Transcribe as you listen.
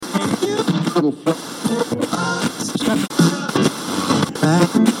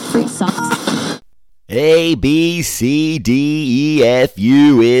A, B, C, D, E, F,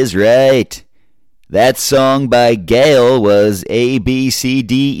 U is right. That song by Gail was A, B, C,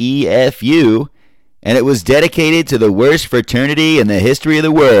 D, E, F, U, and it was dedicated to the worst fraternity in the history of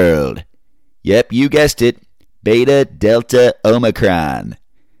the world. Yep, you guessed it. Beta, Delta, Omicron.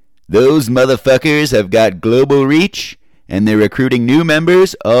 Those motherfuckers have got global reach, and they're recruiting new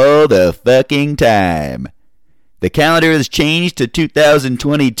members all the fucking time. The calendar has changed to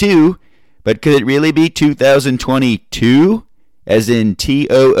 2022, but could it really be 2022? As in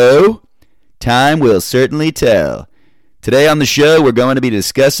T-O-O? Time will certainly tell. Today on the show, we're going to be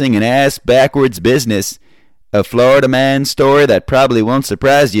discussing an ass-backwards business, a Florida man story that probably won't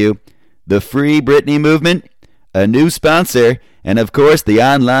surprise you, the Free Britney movement, a new sponsor, and of course the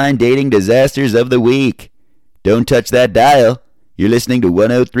online dating disasters of the week. Don't touch that dial. You're listening to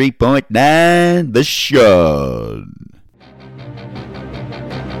 103.9 The Sean.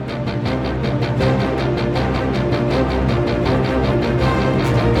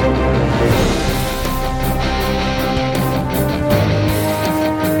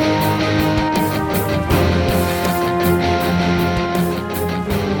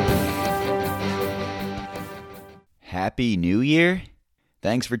 Happy New Year?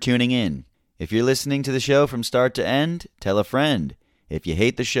 Thanks for tuning in. If you're listening to the show from start to end, tell a friend. If you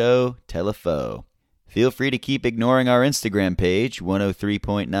hate the show, tell a foe. Feel free to keep ignoring our Instagram page,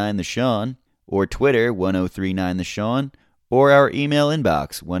 103.9 The Sean, or Twitter, 1039 The Sean, or our email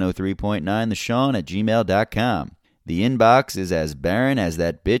inbox, 103.9thesean@gmail.com. The inbox is as barren as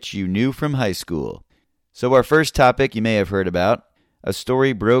that bitch you knew from high school. So our first topic you may have heard about. A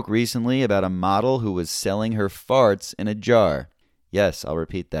story broke recently about a model who was selling her farts in a jar. Yes, I'll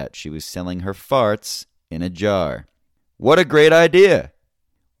repeat that. She was selling her farts in a jar. What a great idea!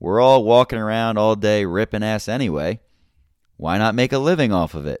 We're all walking around all day ripping ass anyway. Why not make a living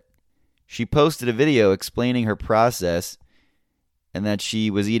off of it? She posted a video explaining her process and that she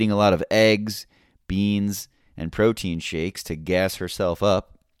was eating a lot of eggs, beans, and protein shakes to gas herself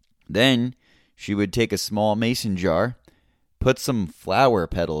up. Then she would take a small mason jar, put some flower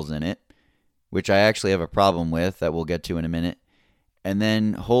petals in it, which I actually have a problem with that we'll get to in a minute, and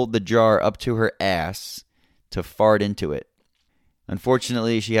then hold the jar up to her ass to fart into it.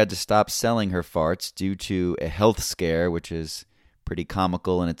 Unfortunately, she had to stop selling her farts due to a health scare, which is pretty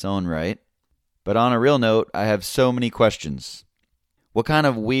comical in its own right. But on a real note, I have so many questions. What kind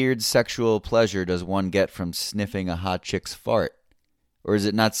of weird sexual pleasure does one get from sniffing a hot chick's fart? Or is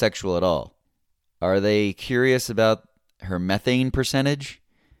it not sexual at all? Are they curious about her methane percentage?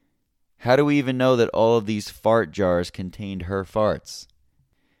 How do we even know that all of these fart jars contained her farts?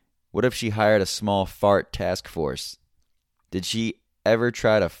 What if she hired a small fart task force? Did she ever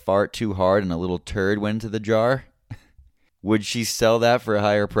try to fart too hard and a little turd went into the jar? Would she sell that for a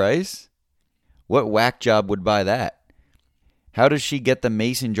higher price? What whack job would buy that? How does she get the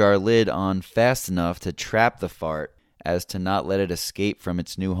mason jar lid on fast enough to trap the fart as to not let it escape from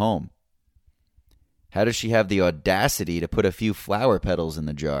its new home? How does she have the audacity to put a few flower petals in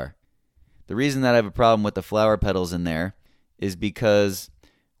the jar? The reason that I have a problem with the flower petals in there is because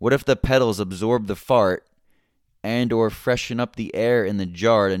what if the petals absorb the fart and or freshen up the air in the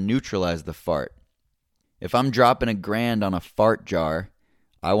jar to neutralize the fart? If I'm dropping $1,000 on a fart jar,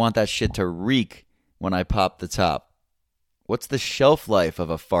 I want that shit to reek when I pop the top. What's the shelf life of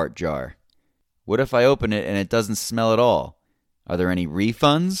a fart jar? What if I open it and it doesn't smell at all? Are there any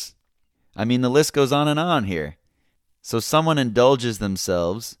refunds? I mean, the list goes on and on here. So someone indulges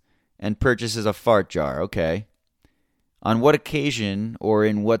themselves and purchases a fart jar, okay. On what occasion or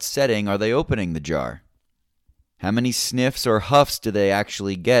in what setting are they opening the jar? How many sniffs or huffs do they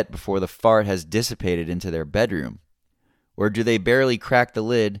actually get before the fart has dissipated into their bedroom? Or do they barely crack the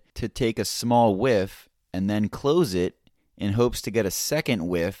lid to take a small whiff and then close it in hopes to get a second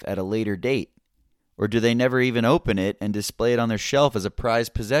whiff at a later date? Or do they never even open it and display it on their shelf as a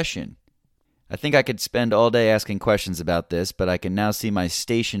prized possession? I think I could spend all day asking questions about this, but I can now see my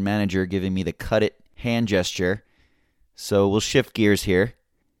station manager giving me the cut it hand gesture, so we'll shift gears here.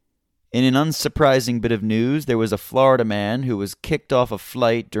 In an unsurprising bit of news, there was a Florida man who was kicked off a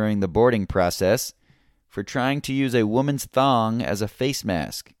flight during the boarding process for trying to use a woman's thong as a face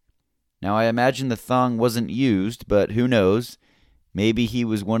mask. Now, I imagine the thong wasn't used, but who knows? Maybe he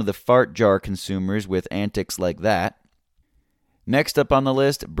was one of the fart jar consumers with antics like that. Next up on the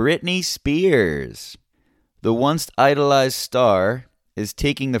list, Britney Spears. The once idolized star is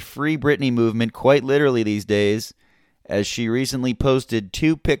taking the Free Britney movement quite literally these days, as she recently posted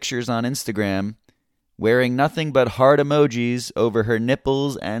 2 pictures on Instagram wearing nothing but heart emojis over her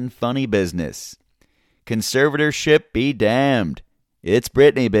nipples and funny business. Conservatorship be damned. It's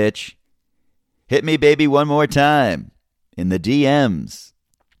Britney, bitch. Hit me, baby, one more time. In the DMs.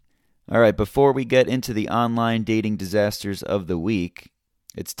 All right, before we get into the online dating disasters of the week,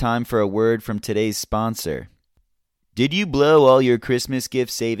 it's time for a word from today's sponsor. Did you blow all your Christmas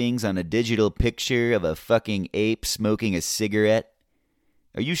gift savings on a digital picture of a fucking ape smoking a cigarette?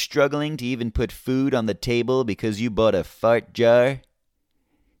 Are you struggling to even put food on the table because you bought a fart jar?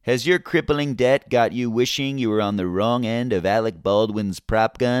 Has your crippling debt got you wishing you were on the wrong end of Alec Baldwin's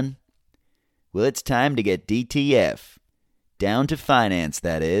prop gun? Well, it's time to get DTF. Down to Finance,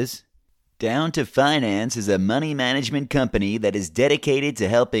 that is. Down to Finance is a money management company that is dedicated to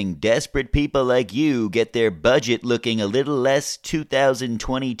helping desperate people like you get their budget looking a little less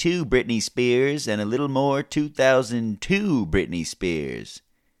 2022 Britney Spears and a little more 2002 Britney Spears.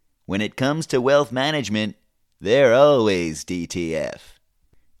 When it comes to wealth management, they're always DTF.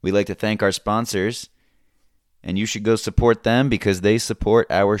 We'd like to thank our sponsors, and you should go support them because they support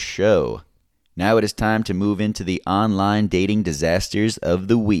our show. Now it is time to move into the online dating disasters of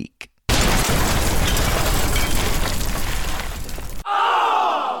the week.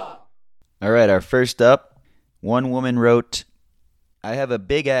 All right, our first up, one woman wrote, I have a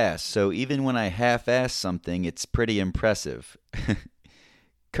big ass, so even when I half-ass something, it's pretty impressive.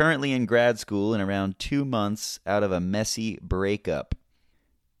 Currently in grad school and around 2 months out of a messy breakup.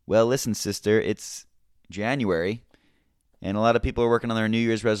 Well, listen, sister, it's January, and a lot of people are working on their New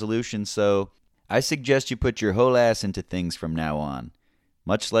Year's resolution, so I suggest you put your whole ass into things from now on,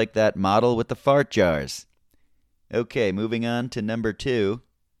 much like that model with the fart jars. Okay, moving on to number 2.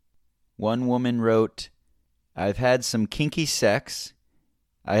 One woman wrote, I've had some kinky sex.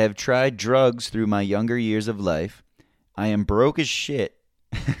 I have tried drugs through my younger years of life. I am broke as shit.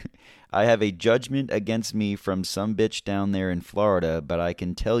 I have a judgment against me from some bitch down there in Florida, but I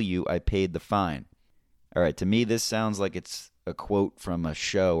can tell you I paid the fine. All right, to me this sounds like it's a quote from a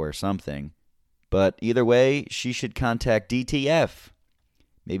show or something. But either way, she should contact DTF.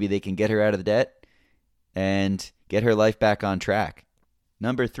 Maybe they can get her out of the debt and get her life back on track.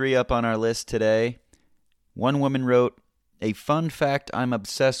 Number 3 up on our list today. One woman wrote, a fun fact I'm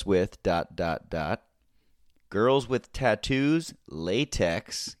obsessed with, ... Girls with tattoos,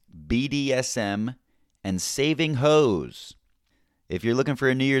 latex, BDSM, and saving hoes. If you're looking for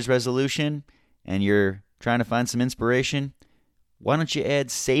a New Year's resolution and you're trying to find some inspiration, why don't you add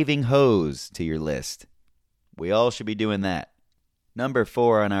saving hoes to your list? We all should be doing that. Number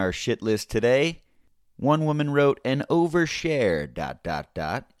 4 on our shit list today. One woman wrote an overshare ...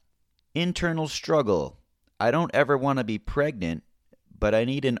 Internal struggle. I don't ever want to be pregnant, but I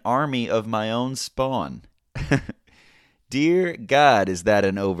need an army of my own spawn. Dear God, is that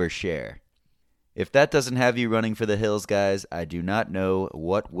an overshare? If that doesn't have you running for the hills, guys, I do not know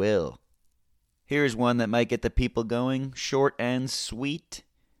what will. Here's one that might get the people going, short and sweet.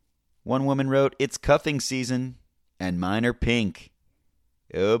 One woman wrote, it's cuffing season, and mine are pink.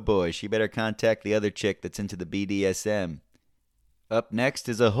 Oh boy, she better contact the other chick that's into the BDSM. Up next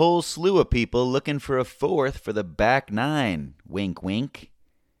is a whole slew of people looking for a 4th for the back 9. Wink, wink.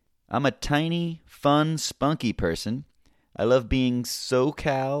 I'm a tiny, fun, spunky person. I love being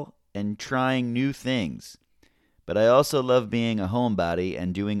SoCal and trying new things. But I also love being a homebody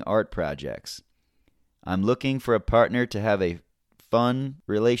and doing art projects. I'm looking for a partner to have a fun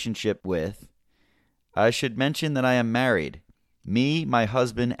relationship with. I should mention that I am married. Me, my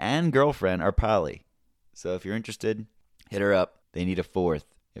husband, and girlfriend are poly. So if you're interested, hit her up. They need a 4th.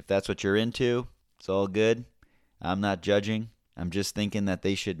 If that's what you're into, it's all good. I'm not judging. I'm just thinking that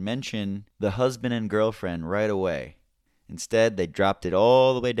they should mention the husband and girlfriend right away. Instead, they dropped it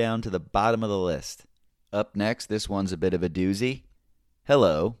all the way down to the bottom of the list. Up next, this one's a bit of a doozy.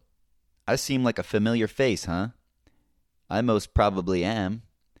 Hello. I seem like a familiar face, huh? I most probably am.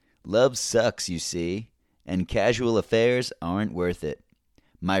 Love sucks, you see. And casual affairs aren't worth it.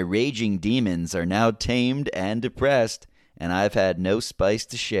 My raging demons are now tamed and depressed, and I've had no spice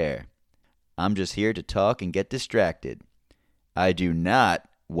to share. I'm just here to talk and get distracted. I do not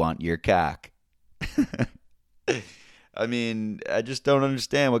want your cock. I mean, I just don't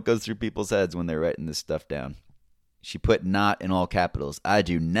understand what goes through people's heads when they're writing this stuff down. She put not in all capitals. I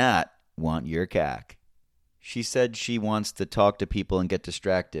do not want your cock. She said she wants to talk to people and get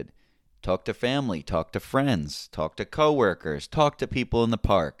distracted. Talk to family, talk to friends, talk to coworkers, talk to people in the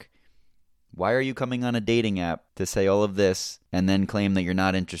park. Why are you coming on a dating app to say all of this and then claim that you're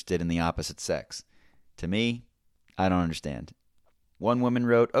not interested in the opposite sex? To me, I don't understand. One woman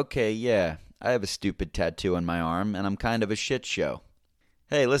wrote, okay, yeah, I have a stupid tattoo on my arm and I'm kind of a shit show.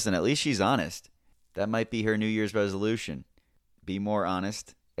 Hey, listen, at least she's honest. That might be her New Year's resolution. Be more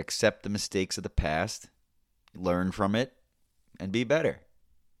honest, accept the mistakes of the past, learn from it, and be better.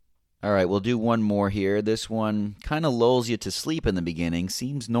 All right, we'll do one more here. This one kind of lulls you to sleep in the beginning,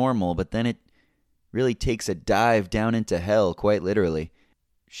 seems normal, but then it really takes a dive down into hell, quite literally.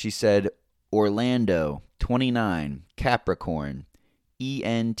 She said, Orlando, 29, Capricorn,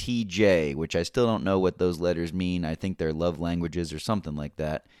 ENTJ, which I still don't know what those letters mean. I think they're love languages or something like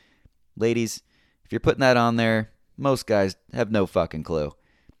that. Ladies, if you're putting that on there, most guys have no fucking clue.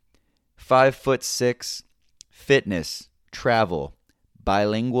 5'6", fitness, travel,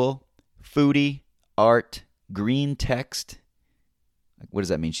 bilingual, foodie, art, green text. What does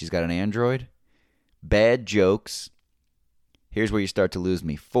that mean? She's got an Android? Bad jokes. Here's where you start to lose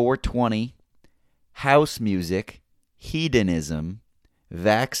me. 420, house music, hedonism,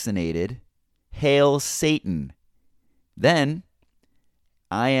 vaccinated, hail Satan. Then,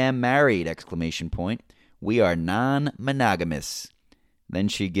 I am married, ! We are non-monogamous. Then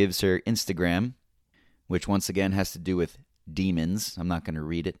she gives her Instagram, which once again has to do with demons. I'm not going to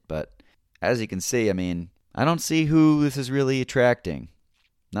read it, but as you can see, I don't see who this is really attracting.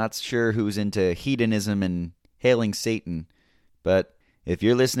 Not sure who's into hedonism and hailing Satan, but if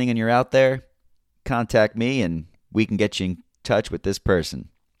you're listening and you're out there, contact me and we can get you in touch with this person.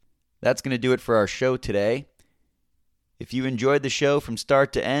 That's going to do it for our show today. If you enjoyed the show from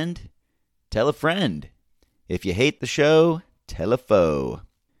start to end, tell a friend. If you hate the show, tell a foe.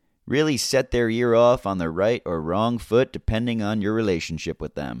 Really set their ear off on the right or wrong foot depending on your relationship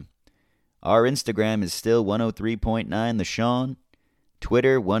with them. Our Instagram is still 103.9 The Sean,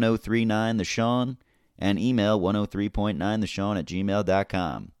 Twitter 1039 The Sean, and email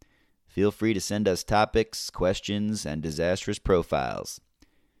 103.9theshawn@gmail.com. Feel free to send us topics, questions, and disastrous profiles.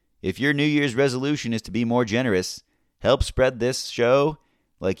 If your New Year's resolution is to be more generous, help spread this show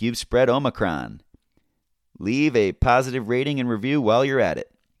like you've spread Omicron. Leave a positive rating and review while you're at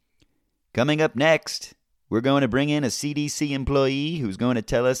it. Coming up next, we're going to bring in a CDC employee who's going to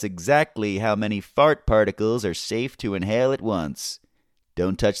tell us exactly how many fart particles are safe to inhale at once.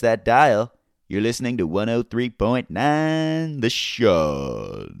 Don't touch that dial. You're listening to 103.9 The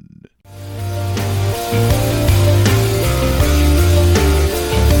Sean.